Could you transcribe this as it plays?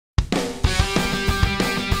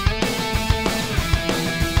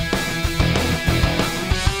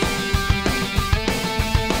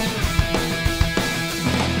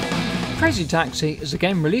Crazy Taxi is a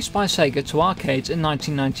game released by Sega to arcades in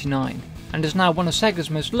 1999 and is now one of Sega's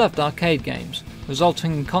most loved arcade games,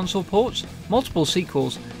 resulting in console ports, multiple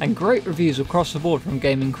sequels and great reviews across the board from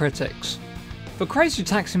gaming critics. The Crazy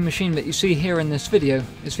Taxi machine that you see here in this video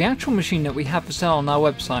is the actual machine that we have for sale on our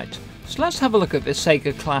website, so let's have a look at this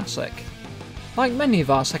Sega classic. Like many of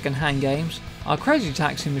our second-hand games, our Crazy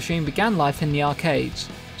Taxi machine began life in the arcades,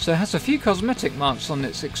 so it has a few cosmetic marks on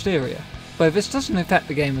its exterior, but this doesn't affect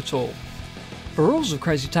the game at all. The rules of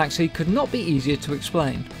Crazy Taxi could not be easier to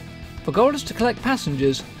explain. The goal is to collect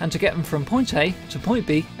passengers and to get them from point A to point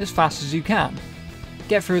B as fast as you can.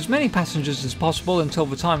 Get through as many passengers as possible until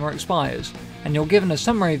the timer expires, and you're given a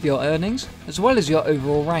summary of your earnings as well as your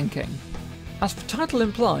overall ranking. As the title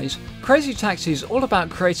implies, Crazy Taxi is all about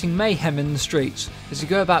creating mayhem in the streets as you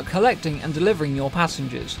go about collecting and delivering your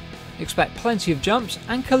passengers. Expect plenty of jumps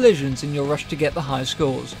and collisions in your rush to get the high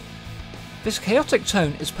scores. This chaotic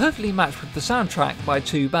tone is perfectly matched with the soundtrack by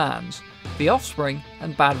two bands, The Offspring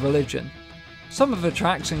and Bad Religion. Some of the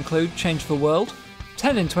tracks include Change the World,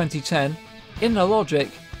 10 in 2010, Inner Logic,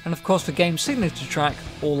 and of course the game's signature track,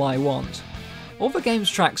 All I Want. All the game's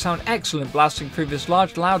tracks sound excellent blasting through this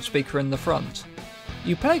large loudspeaker in the front.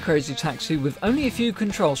 You play Crazy Taxi with only a few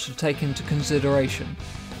controls to take into consideration.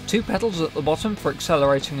 2 pedals at the bottom for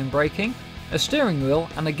accelerating and braking, a steering wheel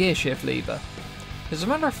and a gear shift lever. As a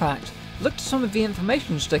matter of fact, look to some of the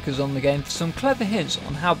information stickers on the game for some clever hints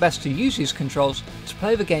on how best to use these controls to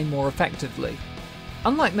play the game more effectively.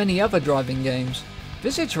 Unlike many other driving games,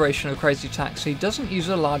 this iteration of Crazy Taxi doesn't use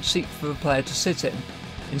a large seat for the player to sit in.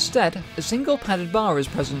 Instead, a single padded bar is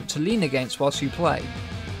present to lean against whilst you play.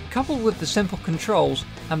 Coupled with the simple controls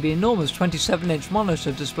and the enormous 27-inch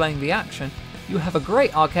monitor displaying the action, you have a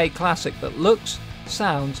great arcade classic that looks,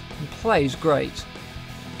 sounds and plays great.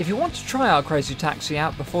 If you want to try our Crazy Taxi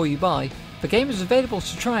out before you buy, the game is available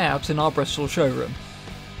to try out in our Bristol showroom.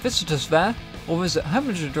 Visit us there or visit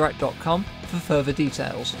homeloaderdirect.com for further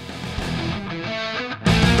details.